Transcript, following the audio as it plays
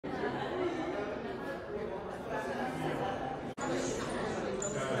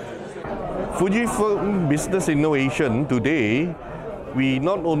Fujifilm Business Innovation today, we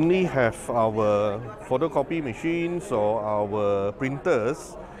not only have our photocopy machines or our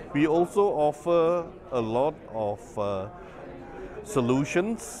printers, we also offer a lot of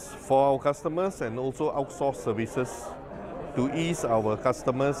solutions for our customers and also outsource services to ease our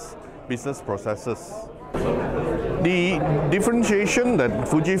customers' business processes. The differentiation that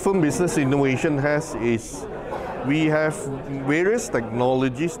Fujifilm Business Innovation has is we have various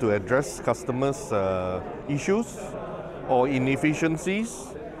technologies to address customers' issues or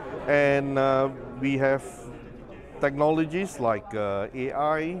inefficiencies, and we have technologies like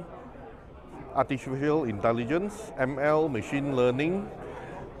AI, artificial intelligence, ML, machine learning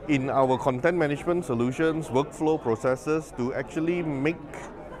in our content management solutions, workflow processes to actually make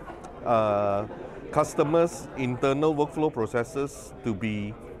customers' internal workflow processes to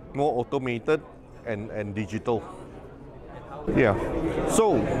be more automated and digital. Yeah.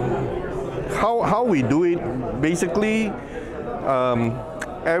 So how we do it, basically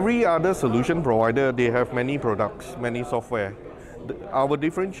every other solution provider, they have many products, many software. Our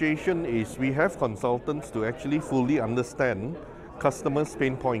differentiation is we have consultants to actually fully understand customers'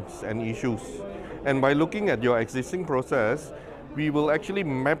 pain points and issues. And by looking at your existing process, we will actually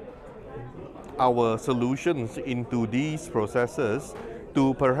map our solutions into these processes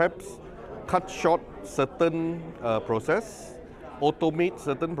to perhaps cut short certain process, automate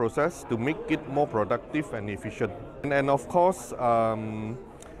certain process to make it more productive and efficient. And of course,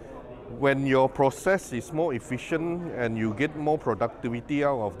 when your process is more efficient and you get more productivity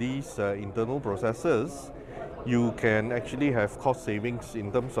out of these internal processes, you can actually have cost savings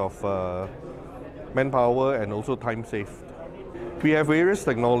in terms of manpower and also time saved. We have various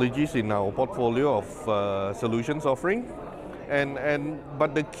technologies in our portfolio of solutions offering,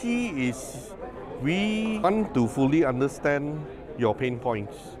 but the key is we want to fully understand your pain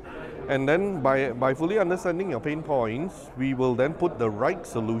points. And then by fully understanding your pain points, we will then put the right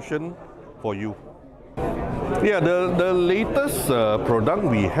solution for you. Yeah, the latest product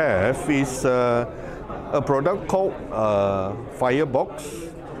we have is a product called Firebox.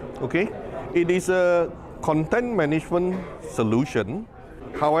 Okay, it is a content management solution.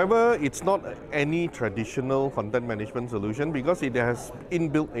 However, it's not any traditional content management solution because it has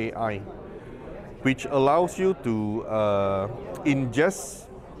inbuilt AI, which allows you to ingest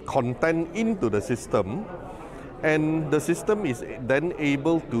content into the system, and the system is then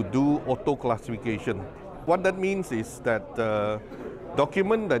able to do auto classification. What that means is that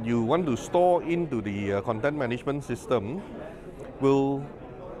document that you want to store into the content management system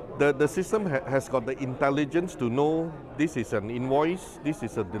the system has got the intelligence to know this is an invoice, this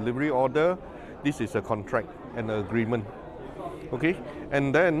is a delivery order, this is a contract and an agreement. Okay,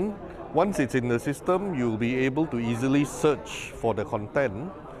 and then once it's in the system, you'll be able to easily search for the content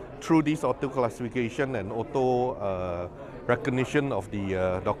through this auto classification and auto recognition of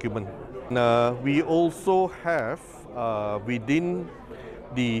the document. We also have within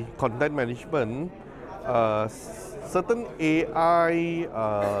the content management certain AI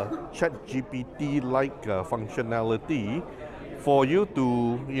ChatGPT-like functionality for you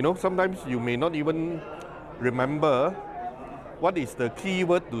to, sometimes you may not even remember what is the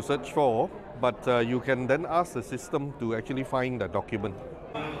keyword to search for, but you can then ask the system to actually find the document.